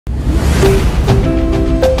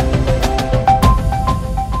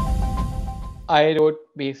I wrote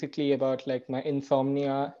basically about like my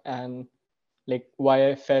insomnia and like why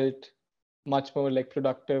I felt much more like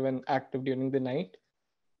productive and active during the night.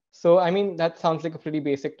 So, I mean, that sounds like a pretty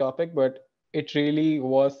basic topic, but it really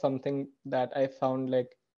was something that I found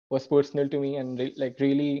like was personal to me and like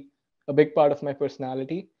really a big part of my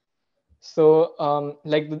personality. So,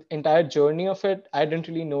 like the entire journey of it, I didn't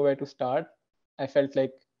really know where to start. I felt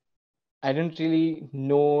like I didn't really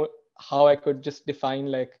know how I could just define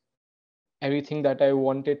like everything that I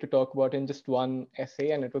wanted to talk about in just one essay,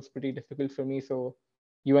 and it was pretty difficult for me. So,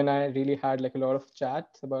 you and I really had like a lot of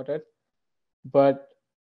chats about it. But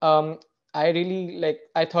I really like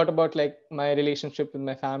I thought about like my relationship with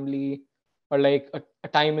my family, or like a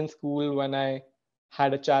time in school when I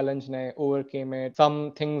had a challenge and I overcame it.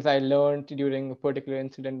 Some things I learned during a particular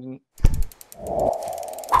incident.